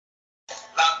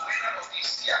The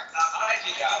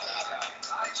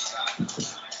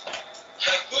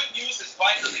good news is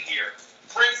finally here.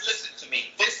 Friends, listen to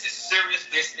me. This is serious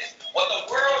business. What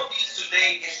the world needs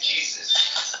today is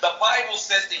Jesus. The Bible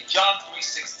says in John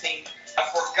 3:16,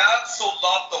 for God so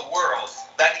loved the world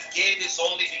that he gave his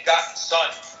only begotten Son,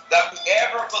 that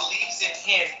whoever believes in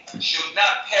him should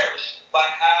not perish, but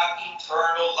have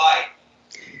eternal life.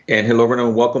 And hello, everyone,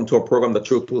 and welcome to our program, The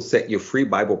Truth Will Set You Free,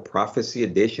 Bible Prophecy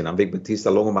Edition. I'm Vic Batista,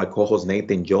 along with my co-host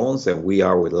Nathan Jones, and we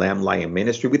are with Lamb Lion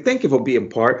Ministry. We thank you for being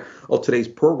part of today's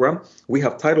program. We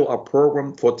have titled our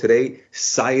program for today,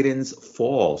 Sidon's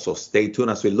Fall. So stay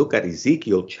tuned as we look at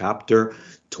Ezekiel chapter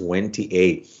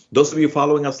 28. Those of you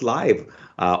following us live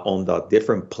on the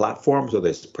different platforms, whether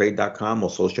it's pray.com or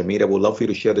social media, we'd love for you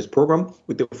to share this program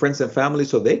with your friends and family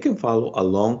so they can follow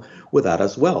along with that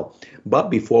as well. But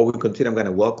before we continue, I'm going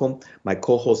to welcome my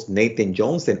co-host Nathan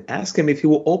Jones and ask him if he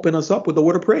will open us up with a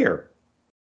word of prayer.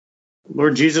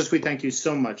 Lord Jesus, we thank you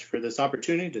so much for this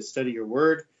opportunity to study your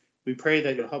word. We pray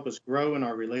that you'll help us grow in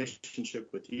our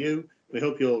relationship with you. We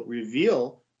hope you'll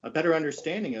reveal a better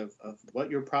understanding of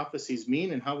what your prophecies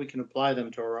mean and how we can apply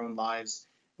them to our own lives.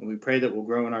 And we pray that we'll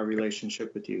grow in our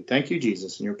relationship with you. Thank you,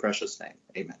 Jesus, in your precious name.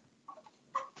 Amen.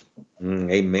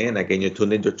 Amen. Again, you're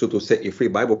tuned into Truth Will Set You Free,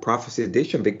 Bible Prophecy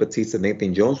Edition. Vic Batista,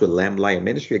 Nathan Jones with Lamb Lion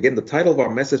Ministry. Again, the title of our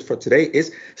message for today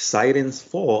is Sidon's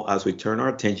Fall, as we turn our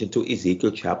attention to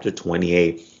Ezekiel chapter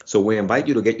 28. So we invite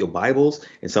you to get your Bibles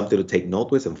and something to take note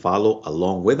with and follow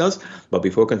along with us. But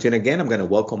before we continue again, I'm going to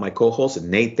welcome my co-host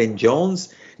Nathan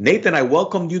Jones. Nathan, I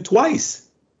welcomed you twice.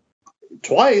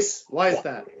 Twice? Why is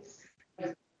that?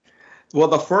 Well,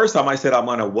 the first time I said I'm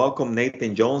going to welcome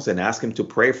Nathan Jones and ask him to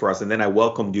pray for us, and then I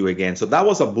welcomed you again. So that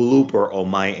was a blooper on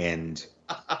my end.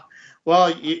 Well,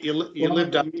 you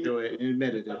lived up to it and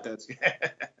admitted it. That's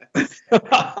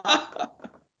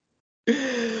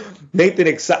Nathan,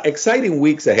 exciting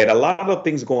weeks ahead. A lot of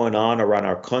things going on around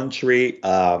our country.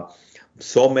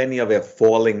 So many of it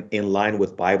falling in line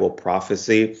with Bible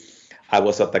prophecy. I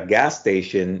was at the gas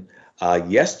station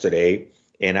yesterday,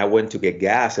 and I went to get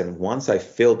gas, and once I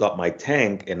filled up my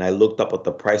tank and I looked up at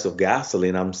the price of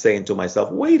gasoline, I'm saying to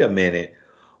myself, wait a minute,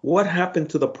 what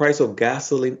happened to the price of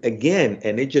gasoline again?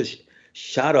 And it just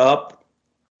shot up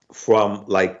from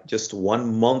like just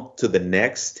 1 month to the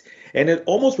next. And it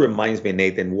almost reminds me,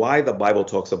 Nathan, why the Bible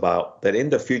talks about that in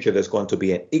the future there's going to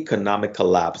be an economic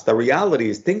collapse. The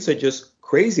reality is things are just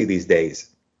crazy these days.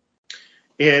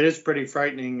 Yeah, it is pretty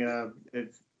frightening.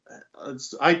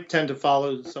 I tend to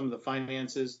follow some of the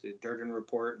finances, the Durden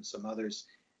Report and some others.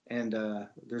 And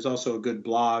there's also a good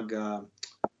blog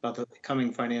about the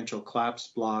coming financial collapse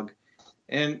blog.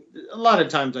 And a lot of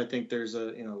times I think there's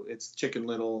it's Chicken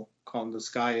Little calling the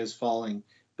sky is falling.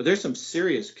 But there's some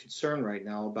serious concern right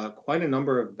now about quite a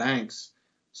number of banks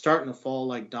starting to fall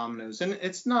like dominoes. And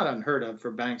it's not unheard of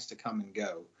for banks to come and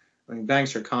go. I mean,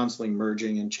 banks are constantly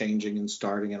merging and changing and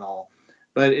starting and all.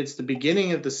 But it's the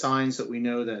beginning of the signs that we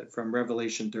know that from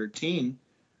Revelation 13,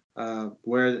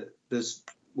 where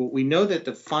we know that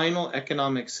the final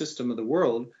economic system of the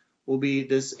world will be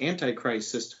this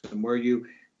Antichrist system, where you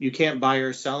can't buy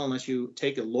or sell unless you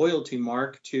take a loyalty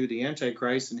mark to the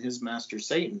Antichrist and his master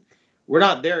Satan. We're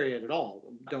not there yet at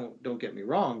all. Don't get me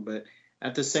wrong, but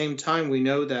at the same time, we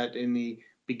know that in the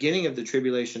beginning of the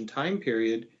tribulation time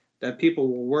period, that people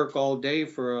will work all day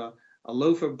for a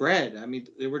loaf of bread. I mean,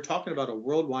 we're talking about a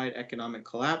worldwide economic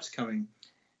collapse coming,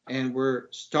 and we're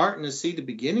starting to see the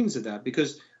beginnings of that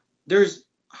because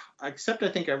except I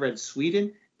think I read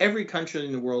Sweden, every country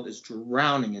in the world is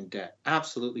drowning in debt,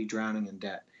 absolutely drowning in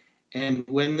debt. And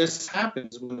when this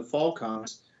happens, when the fall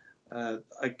comes,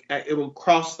 it will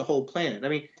cross the whole planet. I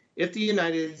mean, if the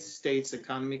United States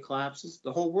economy collapses,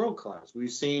 the whole world collapses.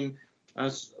 We've seen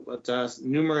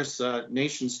numerous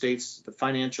nation states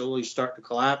financially start to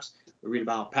collapse. We read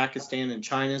about Pakistan and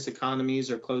China's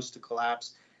economies are close to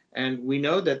collapse. And we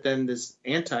know that then this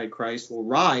Antichrist will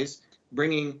rise,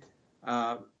 bringing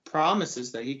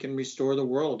promises that he can restore the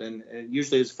world. And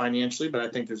usually it's financially, but I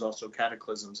think there's also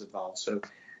cataclysms involved. So,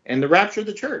 and the rapture of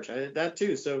the church, that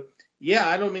too. So, yeah,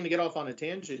 I don't mean to get off on a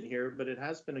tangent here, but it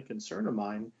has been a concern of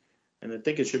mine, and I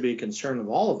think it should be a concern of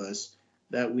all of us,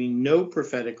 that we know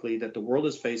prophetically that the world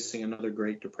is facing another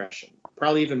Great Depression,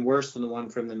 probably even worse than the one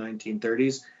from the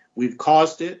 1930s. We've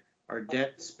caused it. Our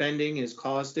debt spending has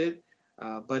caused it,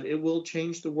 but it will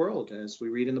change the world, as we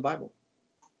read in the Bible.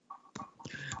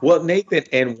 Well, Nathan,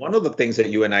 and one of the things that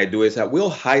you and I do is that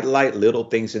we'll highlight little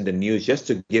things in the news just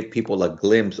to give people a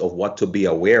glimpse of what to be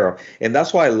aware of. And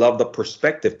that's why I love the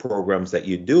perspective programs that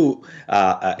you do.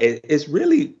 It's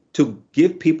really to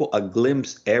give people a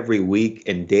glimpse every week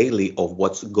and daily of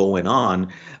what's going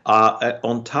on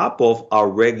top of our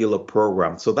regular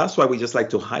program. So that's why we just like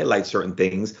to highlight certain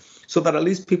things so that at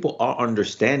least people are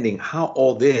understanding how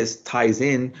all this ties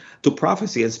in to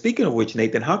prophecy. And speaking of which,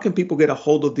 Nathan, how can people get a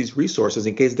hold of these resources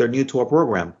in case they're new to our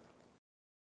program?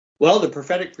 Well, the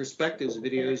prophetic perspectives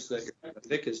videos that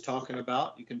Vic is talking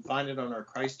about, you can find it on our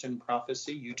Christ in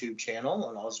Prophecy YouTube channel,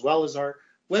 and as well as our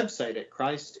website at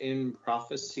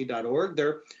christinprophecy.org.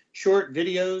 They're short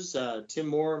videos. Tim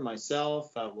Moore and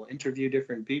myself will interview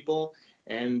different people,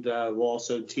 and we'll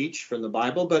also teach from the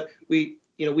Bible. But we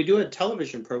do a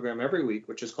television program every week,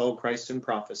 which is called Christ in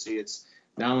Prophecy. It's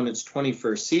now in its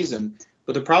 21st season.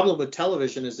 But the problem with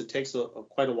television is it takes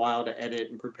quite a while to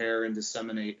edit and prepare and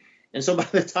disseminate. And so by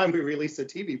the time we release a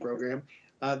TV program,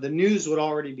 the news would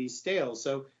already be stale.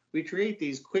 So we create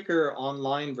these quicker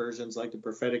online versions like the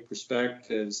prophetic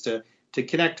perspectives to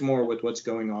connect more with what's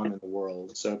going on in the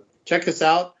world. So check us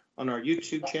out on our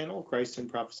YouTube channel,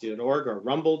 christinprophecy.org, our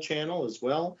Rumble channel as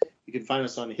well. You can find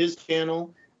us on his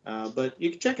channel, but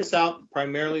you can check us out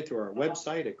primarily through our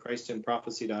website at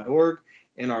christinprophecy.org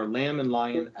and our Lamb and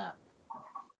Lion app.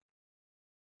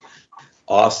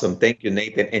 Awesome. Thank you,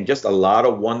 Nathan. And just a lot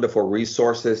of wonderful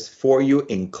resources for you,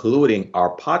 including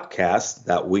our podcast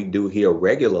that we do here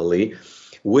regularly,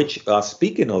 which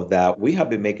speaking of that, we have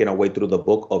been making our way through the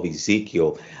book of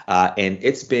Ezekiel. And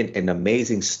it's been an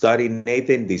amazing study,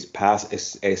 Nathan, these past,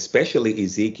 especially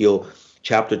Ezekiel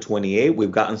chapter 28.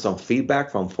 We've gotten some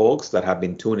feedback from folks that have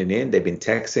been tuning in. They've been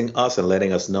texting us and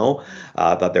letting us know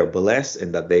that they're blessed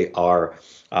and that they are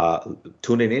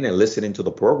tuning in and listening to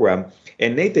the program.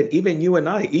 And Nathan, even you and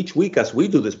I, each week as we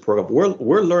do this program,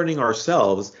 we're learning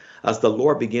ourselves as the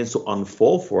Lord begins to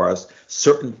unfold for us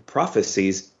certain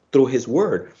prophecies through his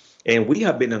word. And we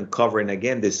have been uncovering,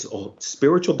 again, this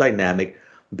spiritual dynamic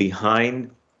behind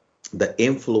the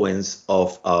influence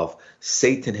of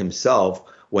Satan himself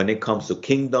when it comes to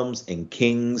kingdoms and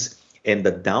kings and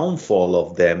the downfall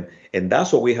of them. And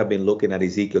that's what we have been looking at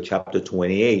Ezekiel chapter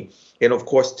 28. And of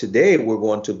course, today we're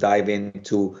going to dive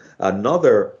into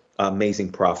another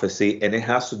amazing prophecy, and it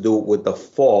has to do with the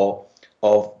fall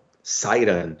of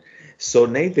Sidon. So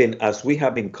Nathan, as we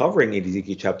have been covering in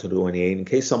Ezekiel chapter 28, in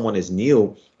case someone is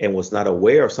new and was not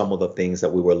aware of some of the things that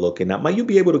we were looking at, might you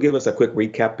be able to give us a quick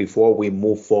recap before we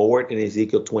move forward in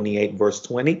Ezekiel 28, verse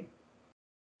 20?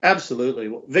 Absolutely.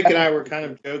 Well, Vic and I were kind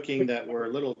of joking that we're a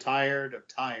little tired of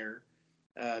Tyre.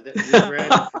 That we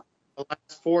read the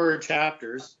last 4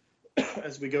 chapters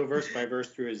as we go verse by verse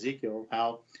through Ezekiel,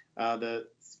 how the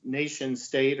nation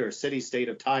state or city state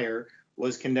of Tyre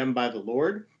was condemned by the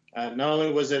Lord. Not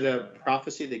only was it a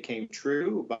prophecy that came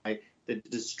true by the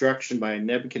destruction by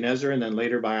Nebuchadnezzar and then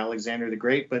later by Alexander the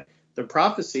Great, but the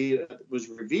prophecy was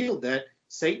revealed that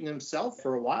Satan himself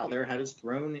for a while there had his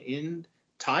throne in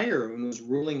Tyre and was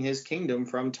ruling his kingdom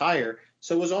from Tyre.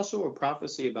 So it was also a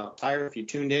prophecy about Tyre. If you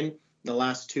tuned in the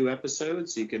last 2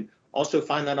 episodes, you can also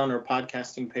find that on our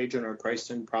podcasting page on our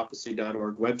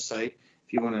christinprophecy.org website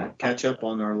if you want to catch up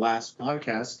on our last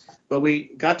podcast. But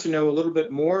we got to know a little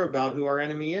bit more about who our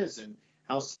enemy is and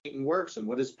how Satan works and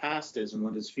what his past is and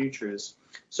what his future is.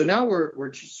 So now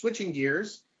we're switching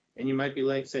gears, and you might be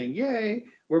like saying, yay,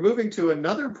 we're moving to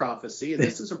another prophecy, and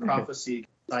this is a prophecy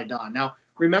of Sidon. Now,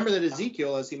 remember that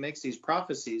Ezekiel, as he makes these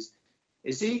prophecies,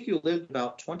 Ezekiel lived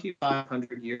about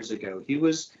 2,500 years ago. He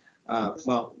was,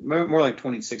 more like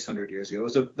 2,600 years ago. It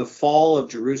was the fall of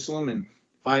Jerusalem in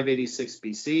 586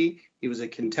 BC. He was a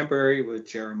contemporary with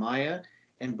Jeremiah,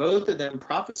 and both of them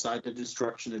prophesied the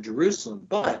destruction of Jerusalem.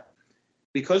 But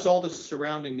because all the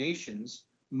surrounding nations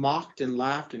mocked and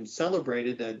laughed and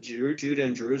celebrated that Judah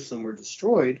and Jerusalem were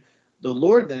destroyed, the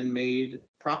Lord then made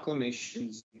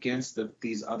proclamations against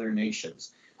these other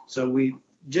nations. So we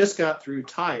just got through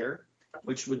Tyre,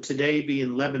 which would today be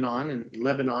in Lebanon. And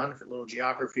Lebanon, for a little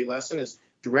geography lesson, is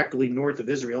directly north of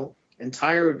Israel. And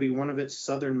Tyre would be one of its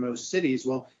southernmost cities.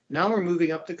 Well, now we're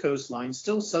moving up the coastline,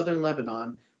 still southern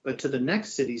Lebanon, but to the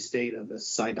next city-state of the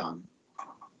Sidon.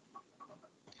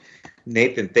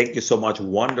 Nathan, thank you so much.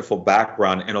 Wonderful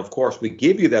background. And of course, we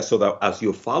give you that so that as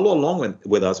you follow along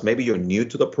with us, maybe you're new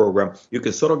to the program, you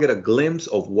can sort of get a glimpse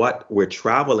of what we're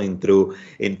traveling through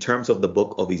in terms of the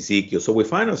book of Ezekiel. So we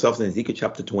find ourselves in Ezekiel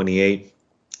chapter 28,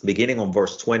 beginning on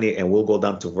verse 20, and we'll go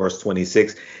down to verse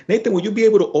 26. Nathan, will you be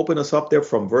able to open us up there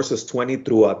from verses 20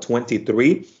 through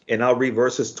 23? And I'll read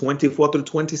verses 24 through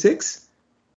 26.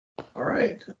 All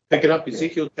right. Pick it up,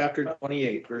 Ezekiel chapter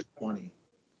 28, verse 20.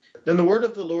 Then the word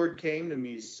of the Lord came to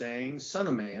me, saying, Son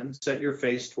of man, set your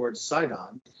face towards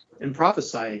Sidon, and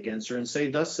prophesy against her, and say,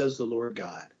 Thus says the Lord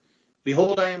God,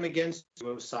 Behold, I am against you,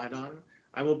 O Sidon.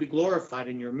 I will be glorified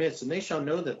in your midst, and they shall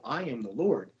know that I am the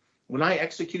Lord. When I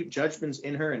execute judgments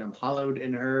in her, and am hallowed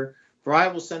in her, for I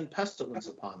will send pestilence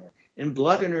upon her, and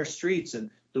blood in her streets, and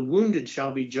the wounded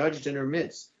shall be judged in her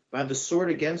midst, by the sword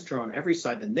against her on every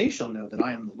side, and they shall know that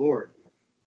I am the Lord.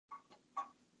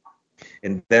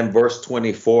 And then verse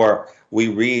 24, we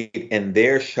read, and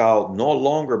there shall no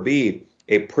longer be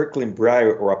a prickling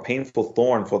briar or a painful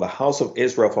thorn for the house of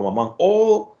Israel from among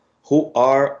all who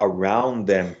are around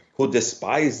them, who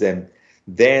despise them.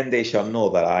 Then they shall know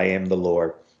that I am the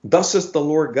Lord. Thus says the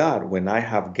Lord God, when I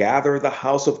have gathered the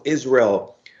house of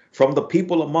Israel from the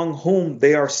people among whom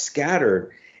they are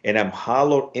scattered, and am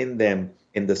hallowed in them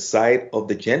in the sight of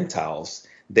the Gentiles,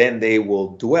 then they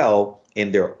will dwell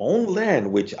in their own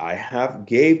land, which I have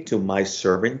gave to my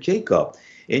servant Jacob.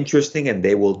 Interesting, and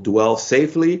they will dwell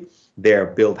safely there,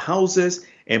 build houses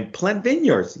and plant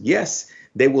vineyards. Yes,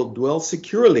 they will dwell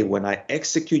securely when I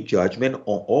execute judgment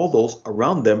on all those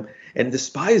around them and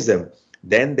despise them.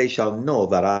 Then they shall know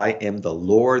that I am the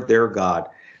Lord their God.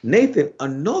 Nathan,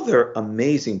 another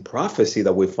amazing prophecy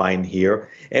that we find here,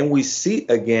 and we see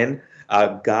again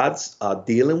God's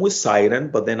dealing with Sidon,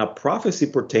 but then a prophecy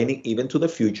pertaining even to the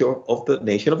future of the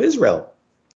nation of Israel.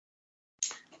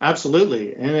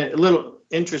 Absolutely. And a little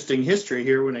interesting history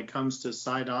here when it comes to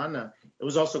Sidon. It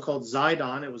was also called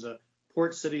Sidon. It was a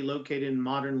port city located in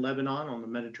modern Lebanon on the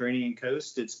Mediterranean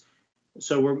coast.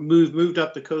 So we're moved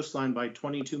up the coastline by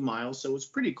 22 miles, so it's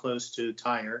pretty close to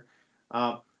Tyre.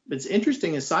 It's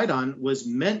interesting as Sidon was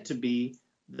meant to be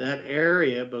that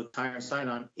area, both Tyre and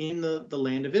Sidon, in the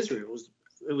land of Israel.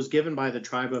 It was given by the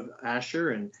tribe of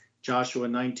Asher in Joshua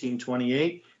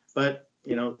 19:28, but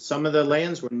some of the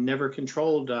lands were never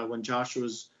controlled when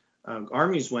Joshua's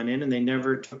armies went in, and they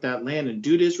never took that land. And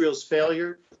due to Israel's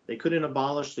failure, they couldn't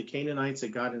abolish the Canaanites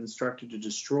that God instructed to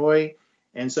destroy.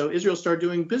 And so Israel started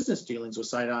doing business dealings with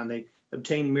Sidon. They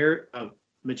obtained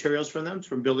materials from them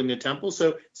from building the temple.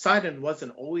 So Sidon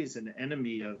wasn't always an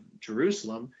enemy of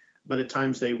Jerusalem, but at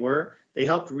times they were. They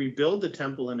helped rebuild the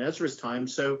temple in Ezra's time.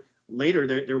 So later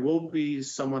there will be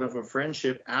somewhat of a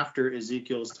friendship after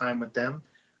Ezekiel's time with them.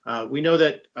 We know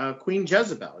that Queen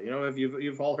Jezebel, if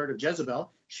you've all heard of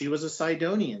Jezebel, she was a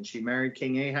Sidonian. She married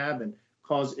King Ahab and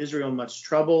caused Israel much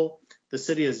trouble. The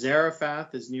city of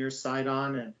Zarephath is near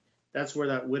Sidon, and that's where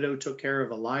that widow took care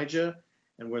of Elijah,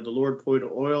 and where the Lord poured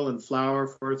oil and flour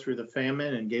for her through the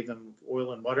famine and gave them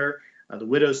oil and water. The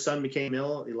widow's son became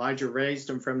ill. Elijah raised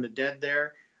him from the dead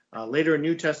there. Later in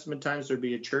New Testament times, there'd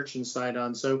be a church in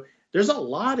Sidon. So there's a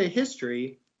lot of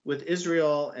history with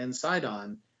Israel and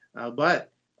Sidon. But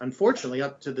unfortunately,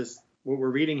 up to this, what we're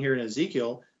reading here in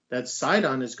Ezekiel, that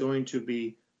Sidon is going to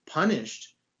be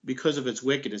punished because of its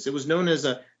wickedness. It was known as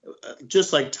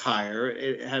just like Tyre,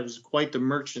 it has quite the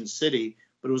merchant city,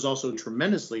 but it was also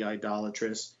tremendously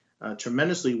idolatrous,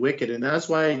 tremendously wicked. And that's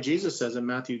why Jesus says in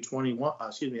Matthew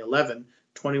 11,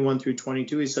 21 through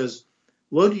 22, he says,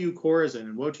 "Woe to you, Chorazin,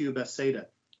 and woe to you, Bethsaida,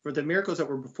 for the miracles that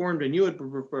were performed and you had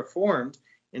performed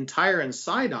in Tyre and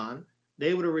Sidon,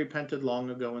 they would have repented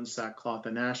long ago in sackcloth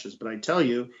and ashes. But I tell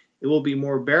you, it will be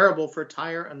more bearable for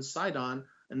Tyre and Sidon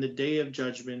in the day of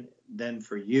judgment than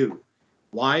for you."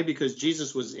 Why? Because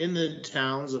Jesus was in the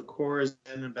towns of Chorazin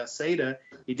and Bethsaida.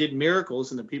 He did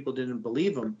miracles and the people didn't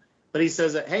believe him. But he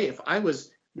says that, hey, if I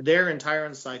was there in Tyre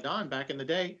and Sidon back in the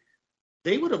day,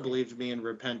 they would have believed me and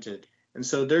repented. And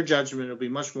so their judgment will be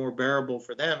much more bearable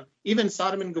for them. Even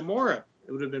Sodom and Gomorrah,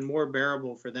 it would have been more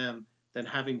bearable for them than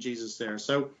having Jesus there.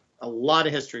 So a lot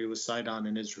of history with Sidon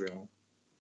in Israel.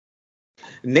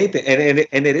 Nathan,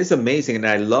 and it is amazing, and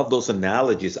I love those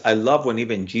analogies. I love when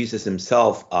even Jesus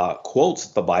himself quotes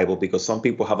the Bible, because some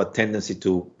people have a tendency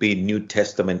to be New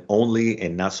Testament only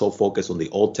and not so focused on the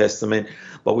Old Testament.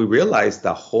 But we realize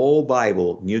the whole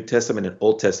Bible, New Testament and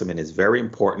Old Testament, is very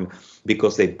important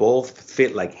because they both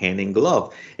fit like hand in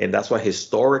glove. And that's why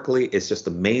historically it's just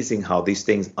amazing how these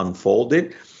things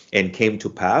unfolded and came to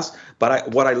pass. But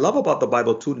what I love about the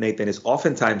Bible too, Nathan, is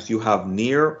oftentimes you have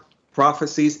near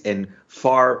prophecies and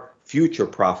far future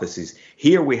prophecies.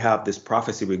 Here we have this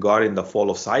prophecy regarding the fall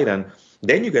of Sidon.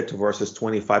 Then you get to verses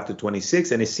 25 to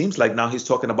 26, and it seems like now he's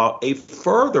talking about a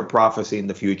further prophecy in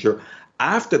the future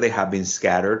after they have been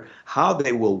scattered, how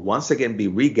they will once again be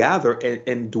regathered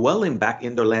and dwelling back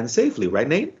in their land safely. Right,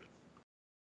 Nate?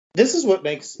 This is what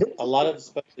makes a lot of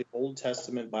especially Old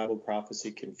Testament Bible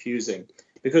prophecy confusing,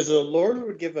 because the Lord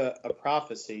would give a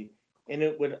prophecy and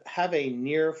it would have a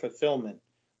near fulfillment.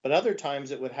 But other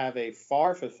times it would have a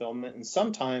far fulfillment, and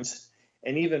sometimes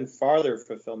an even farther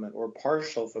fulfillment or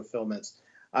partial fulfillments.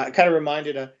 It kind of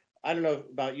reminded, I don't know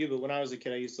about you, but when I was a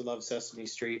kid, I used to love Sesame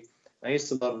Street. I used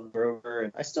to love Grover,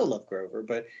 and I still love Grover.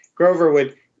 But Grover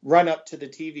would run up to the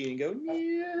TV and go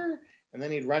near, and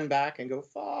then he'd run back and go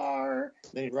far,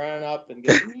 and then he'd run up and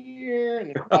go near and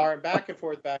then far, and back and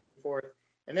forth,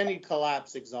 and then he'd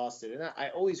collapse exhausted. And I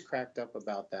always cracked up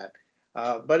about that.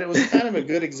 But it was kind of a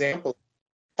good example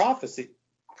of prophecy,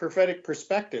 prophetic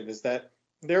perspective, is that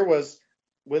there was,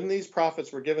 when these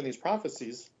prophets were given these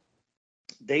prophecies,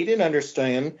 they didn't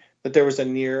understand that there was a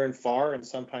near and far and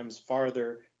sometimes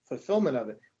farther fulfillment of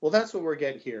it. Well, that's what we're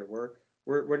getting here.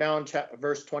 We're now in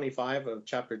verse 25 of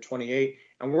chapter 28,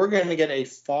 and we're going to get a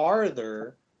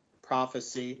farther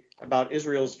prophecy about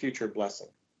Israel's future blessing.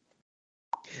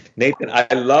 Nathan, I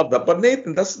love that. But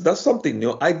Nathan, that's something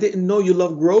new. I didn't know you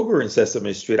love Grover in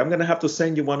Sesame Street. I'm gonna have to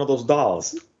send you one of those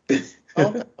dolls.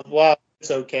 Oh, wow, it's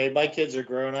okay. My kids are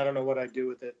grown. I don't know what I'd do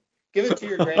with it. Give it to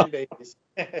your grandbabies.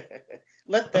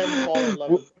 Let them fall in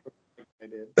love with it. I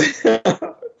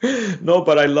did. No,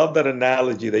 but I love that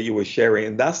analogy that you were sharing.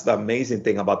 And that's the amazing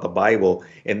thing about the Bible.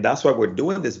 And that's why we're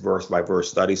doing this verse by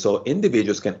verse study. So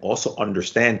individuals can also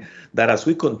understand that as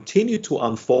we continue to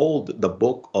unfold the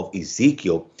book of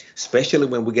Ezekiel, especially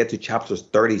when we get to chapters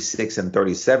 36 and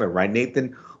 37, right,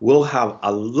 Nathan, we'll have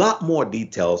a lot more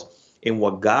details in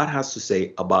what God has to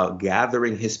say about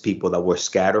gathering his people that were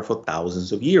scattered for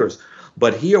thousands of years.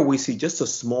 But here we see just a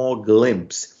small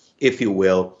glimpse, if you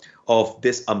will, of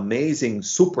this amazing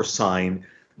super sign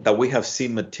that we have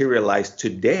seen materialize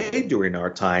today during our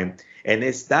time. And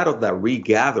it's that of the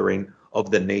regathering of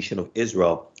the nation of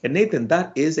Israel. And Nathan,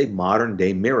 that is a modern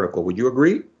day miracle. Would you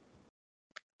agree?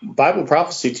 Bible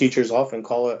prophecy teachers often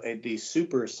call it the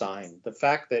super sign, the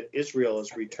fact that Israel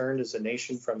is returned as a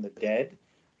nation from the dead.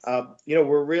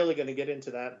 We're really going to get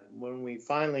into that when we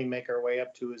finally make our way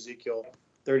up to Ezekiel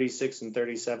 36 and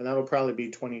 37. That'll probably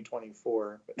be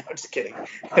 2024. But no, just kidding.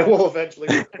 We'll eventually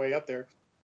work our way up there.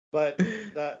 But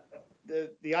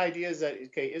the idea is that,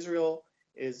 okay, Israel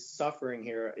is suffering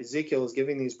here. Ezekiel is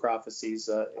giving these prophecies.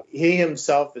 He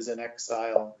himself is in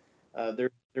exile.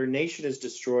 Their nation is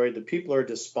destroyed. The people are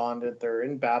despondent. They're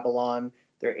in Babylon.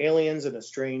 They're aliens in a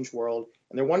strange world.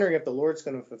 And they're wondering if the Lord's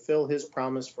going to fulfill his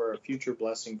promise for a future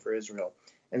blessing for Israel.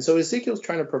 And so Ezekiel's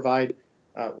trying to provide,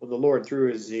 the Lord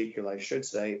through Ezekiel, I should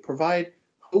say, provide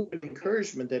hope and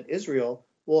encouragement that Israel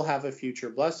will have a future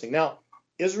blessing. Now,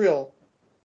 Israel,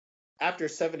 after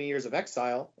 70 years of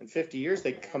exile and 50 years,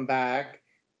 they come back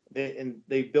and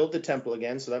they build the temple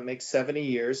again. So that makes 70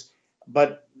 years.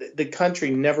 But the country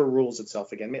never rules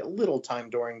itself again. I mean, a little time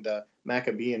during the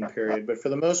Maccabean period, but for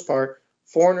the most part,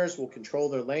 foreigners will control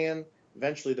their land.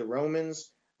 Eventually, the Romans,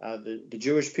 the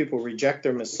Jewish people reject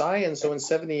their Messiah. And so in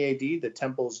 70 AD, the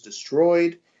temple is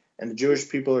destroyed and the Jewish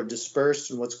people are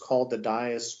dispersed in what's called the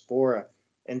diaspora.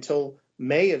 Until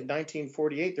May of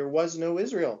 1948, there was no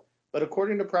Israel. But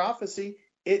according to prophecy,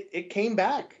 it came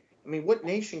back. I mean,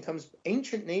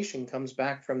 ancient nation comes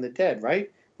back from the dead,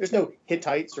 right? There's no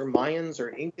Hittites or Mayans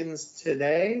or Incans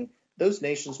today. Those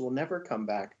nations will never come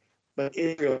back. But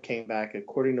Israel came back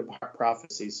according to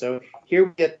prophecy. So here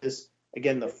we get this,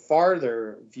 again, the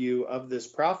farther view of this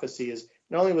prophecy is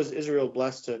not only was Israel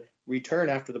blessed to return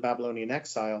after the Babylonian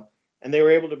exile, and they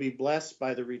were able to be blessed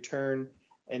by the return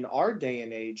in our day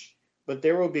and age, but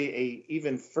there will be a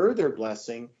even further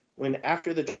blessing when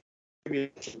after the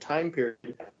tribulation time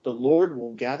period, the Lord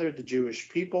will gather the Jewish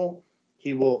people.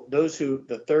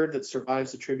 The third that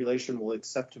survives the tribulation will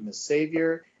accept him as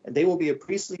Savior, and they will be a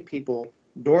priestly people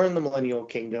during the millennial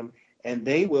kingdom, and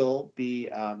they will be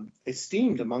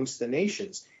esteemed amongst the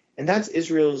nations. And that's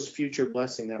Israel's future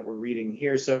blessing that we're reading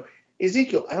here. So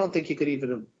Ezekiel, I don't think he could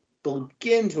even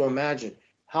begin to imagine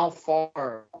how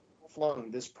far flung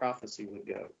this prophecy would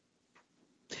go.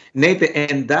 Nathan,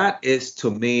 and that is to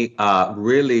me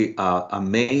really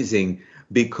amazing,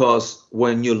 because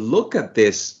when you look at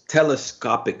this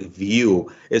telescopic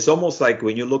view, it's almost like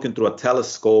when you're looking through a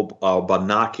telescope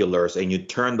binoculars and you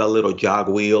turn the little jog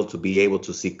wheel to be able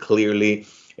to see clearly,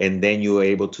 and then you're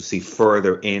able to see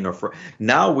further in or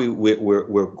now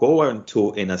we're going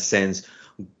to, in a sense,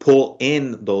 pull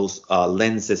in those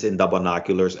lenses in the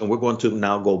binoculars, and we're going to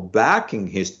now go back in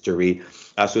history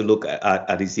as we look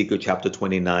at Ezekiel chapter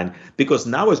 29, because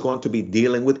now it's going to be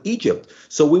dealing with Egypt.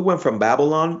 So we went from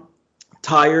Babylon,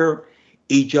 Tyre,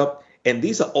 Egypt, and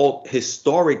these are all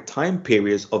historic time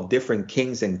periods of different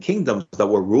kings and kingdoms that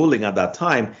were ruling at that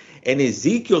time. And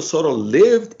Ezekiel sort of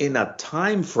lived in a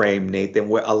time frame, Nathan,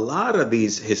 where a lot of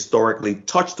these historically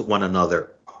touched one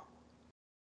another.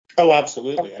 Oh,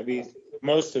 absolutely. I mean,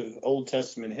 most of Old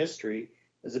Testament history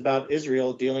is about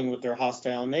Israel dealing with their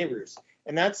hostile neighbors.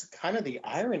 And that's kind of the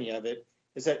irony of it,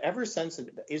 is that ever since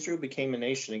Israel became a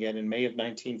nation again in May of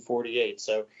 1948,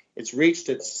 so it's reached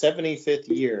its 75th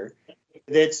year,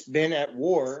 it's been at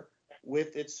war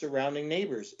with its surrounding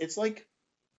neighbors. It's like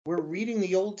we're reading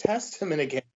the Old Testament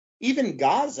again. Even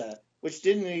Gaza, which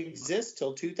didn't exist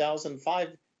till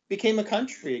 2005, became a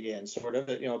country again, sort of,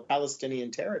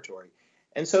 Palestinian territory.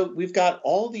 And so we've got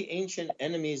all the ancient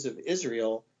enemies of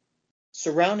Israel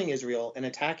surrounding Israel and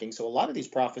attacking. So a lot of these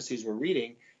prophecies we're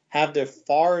reading have the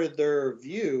farther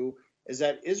view is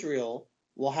that Israel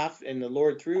will have, and the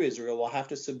Lord through Israel will have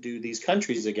to subdue these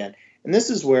countries again. And this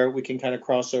is where we can kind of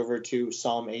cross over to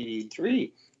Psalm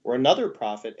 83, where another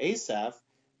prophet, Asaph,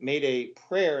 made a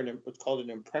prayer, and what's called an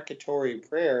imprecatory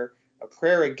prayer, a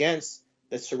prayer against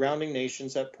the surrounding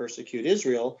nations that persecute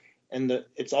Israel. And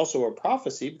it's also a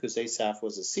prophecy because Asaph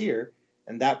was a seer.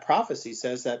 And that prophecy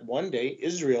says that one day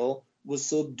Israel will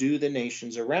subdue the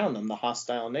nations around them, the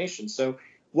hostile nations. So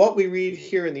what we read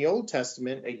here in the Old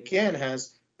Testament, again,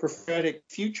 has prophetic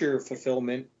future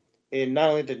fulfillment in not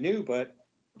only the new, but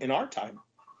in our time.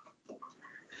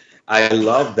 I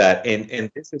love that. And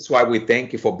this is why we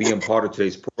thank you for being part of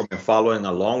today's program and following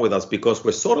along with us, because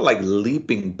we're sort of like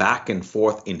leaping back and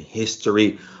forth in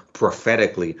history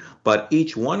prophetically. But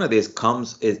each one of these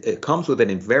comes with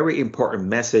a very important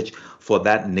message for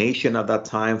that nation of that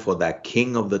time, for that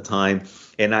king of the time.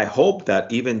 And I hope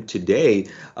that even today,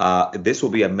 this will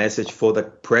be a message for the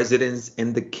presidents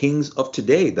and the kings of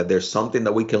today, that there's something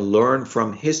that we can learn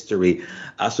from history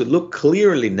as we look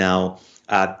clearly now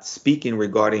at speaking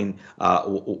regarding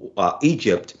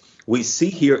Egypt. We see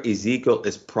here Ezekiel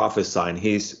is prophesying.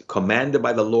 He's commanded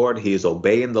by the Lord. He is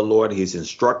obeying the Lord. He's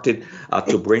instructed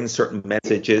to bring certain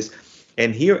messages.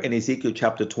 And here in Ezekiel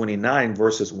chapter 29,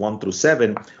 verses 1 through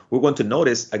 7, we're going to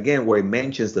notice again where he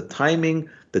mentions the timing,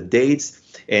 the dates.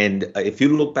 And if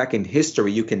you look back in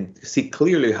history, you can see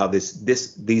clearly how these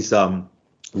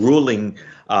ruling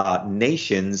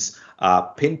nations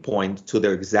pinpoint to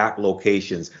their exact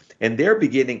locations. And they're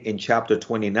beginning in chapter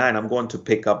 29. I'm going to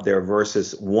pick up their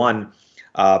verses 1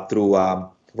 through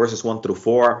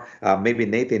 4. Maybe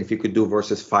Nathan, if you could do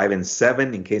verses 5 and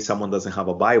 7 in case someone doesn't have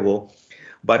a Bible.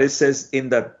 But it says, in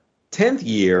the 10th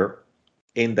year,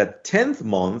 in the 10th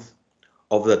month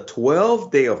of the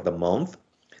 12th day of the month,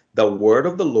 the word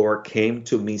of the Lord came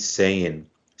to me saying,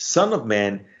 Son of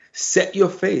man, set your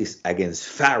face against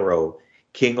Pharaoh,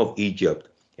 king of Egypt,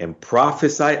 and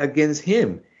prophesy against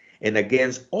him and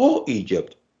against all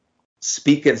Egypt.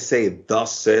 Speak and say,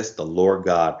 Thus says the Lord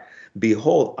God,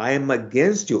 Behold, I am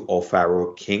against you, O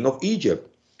Pharaoh, king of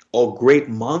Egypt, O great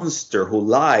monster who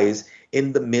lies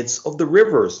in the midst of the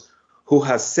rivers, who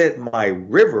has said, My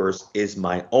rivers is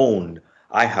my own.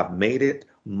 I have made it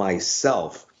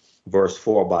myself. Verse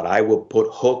 4, But I will put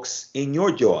hooks in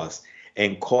your jaws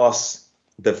and cause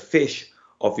the fish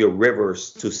of your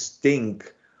rivers to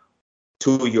stick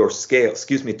to your scales.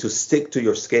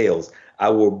 I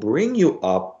will bring you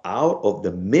up out of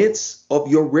the midst of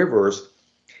your rivers,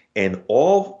 and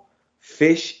all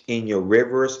fish in your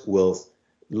rivers will,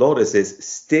 notice this,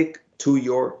 stick to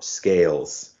your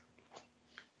scales.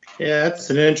 Yeah, that's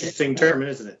an interesting term,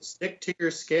 isn't it? Stick to your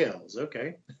scales.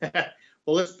 Okay.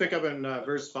 Well, let's pick up in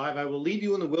verse 5. I will leave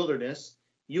you in the wilderness,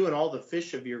 you and all the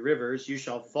fish of your rivers. You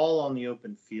shall fall on the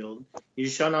open field. You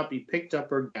shall not be picked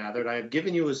up or gathered. I have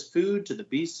given you as food to the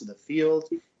beasts of the field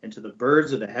and to the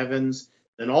birds of the heavens.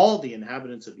 Then all the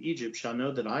inhabitants of Egypt shall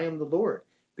know that I am the Lord,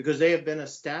 because they have been a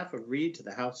staff of reed to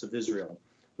the house of Israel.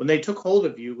 When they took hold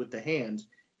of you with the hand,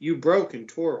 you broke and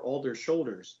tore all their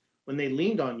shoulders. When they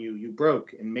leaned on you, you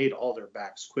broke and made all their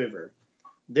backs quiver.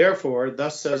 Therefore,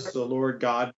 thus says the Lord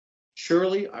God,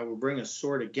 Surely I will bring a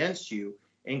sword against you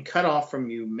and cut off from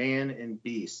you man and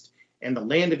beast. And the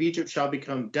land of Egypt shall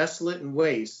become desolate and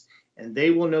waste, and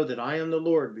they will know that I am the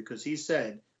Lord, because he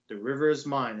said, The river is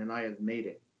mine, and I have made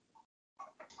it.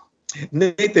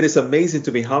 Nathan, it's amazing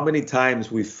to me how many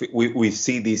times we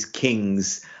see these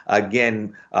kings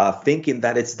again thinking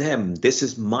that it's them. This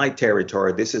is my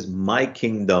territory. This is my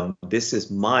kingdom. This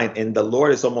is mine. And the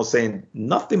Lord is almost saying,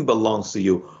 nothing belongs to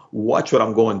you. Watch what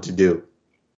I'm going to do.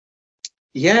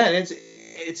 Yeah, and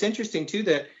it's interesting too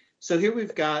that, so here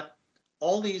we've got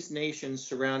all these nations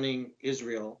surrounding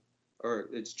Israel, or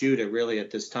it's Judah really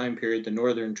at this time period. The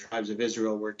northern tribes of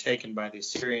Israel were taken by the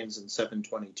Assyrians in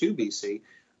 722 BC.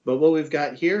 But what we've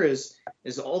got here is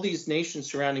all these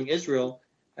nations surrounding Israel,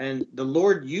 and the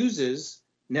Lord uses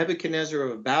Nebuchadnezzar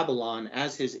of Babylon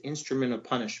as his instrument of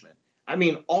punishment. I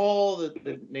mean, all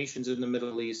the nations in the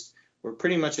Middle East were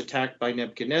pretty much attacked by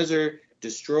Nebuchadnezzar,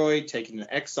 destroyed, taken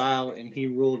to exile, and he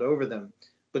ruled over them.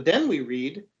 But then we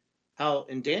read how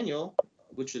in Daniel,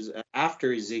 which is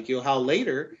after Ezekiel, how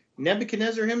later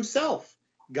Nebuchadnezzar himself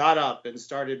got up and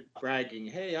started bragging,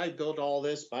 Hey, I built all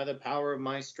this by the power of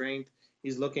my strength.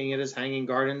 He's looking at his hanging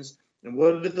gardens. And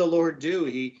what did the Lord do?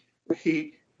 He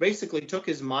he basically took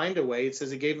his mind away. It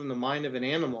says it gave him the mind of an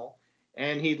animal.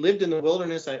 And he lived in the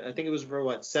wilderness, I think it was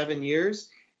for 7 years.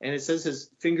 And it says his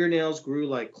fingernails grew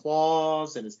like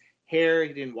claws, and his hair,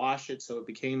 he didn't wash it, so it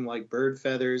became like bird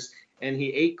feathers. And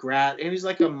he ate grass, and he was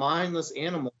like a mindless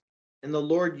animal. And the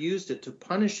Lord used it to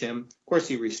punish him. Of course,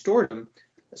 he restored him.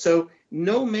 So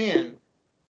no man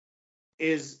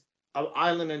is an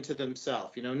island unto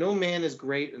themselves. No man is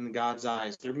great in God's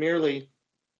eyes. They're merely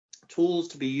tools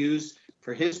to be used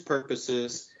for his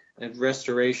purposes and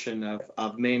restoration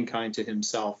of mankind to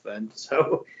himself. And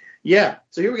so, yeah.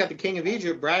 So here we got the king of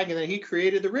Egypt bragging that he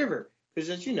created the river. Because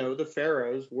as you know, the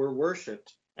pharaohs were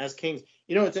worshipped as kings.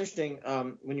 It's interesting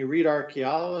when you read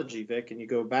archaeology, Vic, and you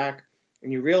go back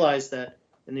and you realize that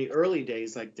in the early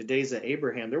days, like the days of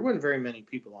Abraham, there weren't very many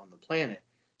people on the planet.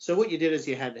 So what you did is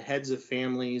you had heads of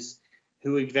families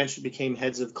who eventually became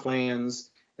heads of clans.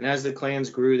 And as the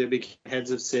clans grew, they became heads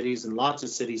of cities and lots of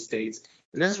city-states.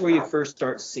 And that's where you first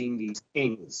start seeing these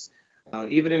kings.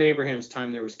 Even in Abraham's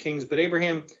time, there was kings. But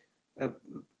Abraham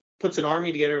puts an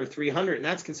army together of 300, and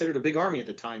that's considered a big army at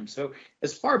the time. So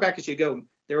as far back as you go,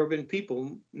 there have been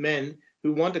people, men,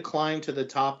 who want to climb to the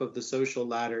top of the social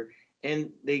ladder.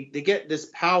 And they get this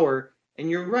power. And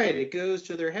you're right, it goes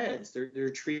to their heads. They're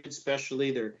treated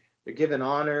specially. They're given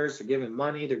honors. They're given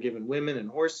money. They're given women and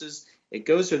horses. It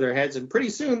goes to their heads, and pretty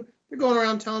soon they're going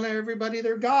around telling everybody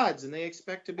they're gods and they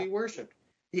expect to be worshipped.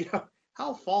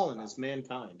 How fallen is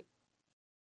mankind?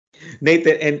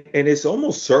 Nathan, and it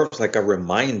almost serves like a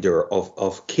reminder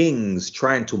of kings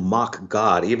trying to mock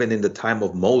God. Even in the time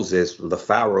of Moses, the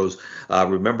pharaohs,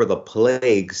 remember the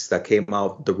plagues that came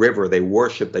out the river. They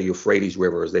worshiped the Euphrates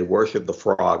rivers. They worshiped the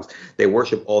frogs. They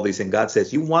worship all these. And God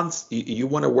says, you want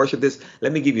to worship this?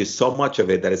 Let me give you so much of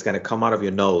it that it's going to come out of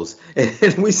your nose.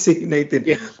 And we see,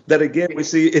 Nathan, that again, we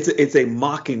see it's a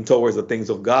mocking towards the things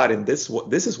of God. And this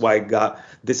is why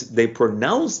they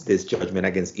pronounced this judgment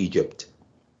against Egypt.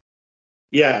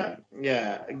 Yeah.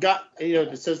 God,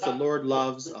 it says the Lord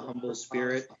loves a humble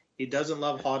spirit. He doesn't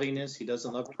love haughtiness. He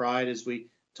doesn't love pride. As we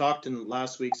talked in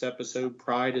last week's episode,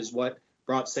 pride is what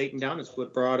brought Satan down. It's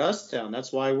what brought us down.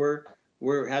 That's why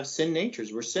we have sin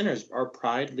natures. We're sinners. Our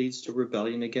pride leads to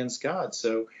rebellion against God.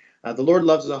 So the Lord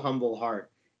loves a humble heart.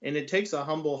 And it takes a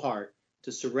humble heart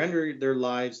to surrender their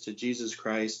lives to Jesus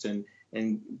Christ and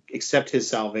accept his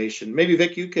salvation. Maybe,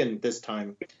 Vic, you can this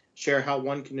time share how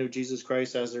one can know Jesus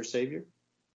Christ as their Savior.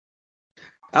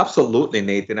 Absolutely,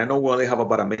 Nathan. I know we only have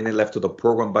about a minute left of the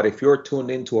program, but if you're tuned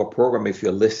into a program, if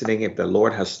you're listening, if the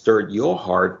Lord has stirred your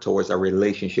heart towards a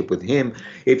relationship with him,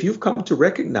 if you've come to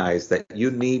recognize that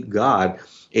you need God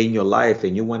in your life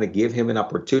and you want to give him an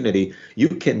opportunity, you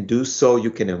can do so.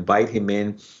 You can invite him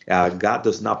in. God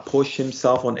does not push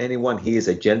himself on anyone. He is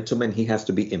a gentleman. He has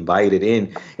to be invited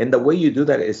in. And the way you do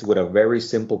that is with a very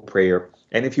simple prayer.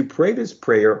 And if you pray this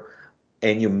prayer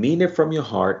and you mean it from your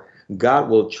heart, God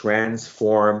will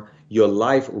transform your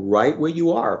life right where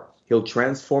you are. He'll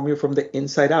transform you from the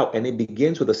inside out. And it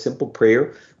begins with a simple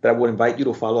prayer that I would invite you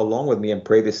to follow along with me and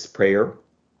pray this prayer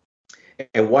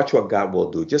and watch what God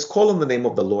will do. Just call on the name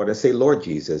of the Lord and say, Lord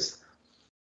Jesus,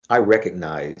 I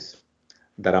recognize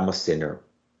that I'm a sinner.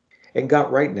 And God,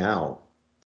 right now,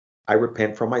 I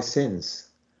repent from my sins.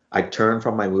 I turn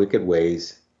from my wicked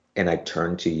ways and I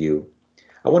turn to you.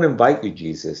 I want to invite you,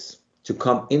 Jesus, to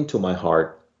come into my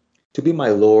heart, to be my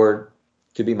Lord,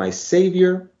 to be my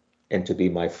Savior, and to be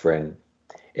my friend.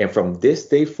 And from this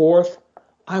day forth,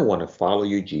 I want to follow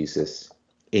you, Jesus.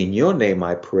 In your name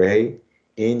I pray,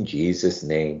 in Jesus'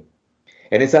 name.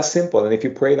 And it's that simple. And if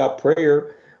you pray that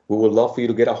prayer, we would love for you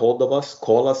to get a hold of us.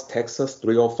 Call us, text us,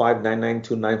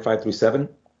 305-992-9537.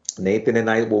 Nathan and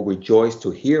I will rejoice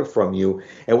to hear from you,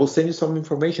 and we'll send you some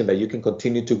information that you can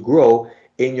continue to grow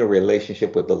in your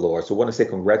relationship with the Lord. So I want to say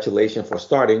congratulations for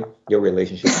starting your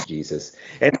relationship with Jesus.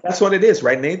 And that's what it is,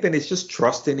 right, Nathan? It's just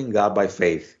trusting in God by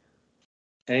faith.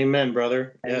 Amen,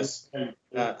 brother. Yes.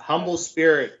 Humble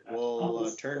spirit will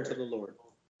turn to the Lord.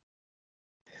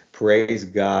 Praise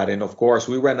God. And of course,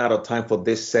 we ran out of time for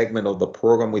this segment of the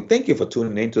program. We thank you for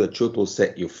tuning in to The Truth Will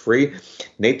Set You Free.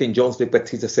 Nathan Jones,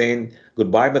 Batista saying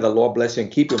goodbye. May the Lord bless you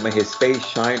and keep you. May his face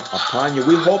shine upon you.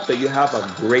 We hope that you have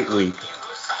a great week.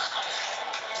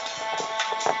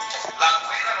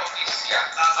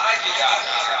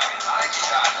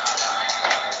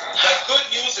 The good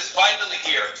news is finally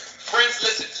here. Friends,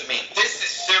 listen to me. This is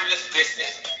serious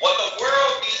business. What the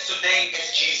world needs today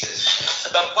is Jesus.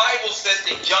 The Bible says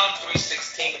in John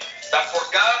 3:16 that for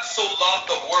God so loved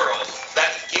the world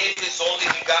that he gave his only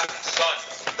begotten Son,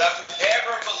 that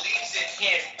whoever believes in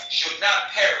him should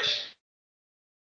not perish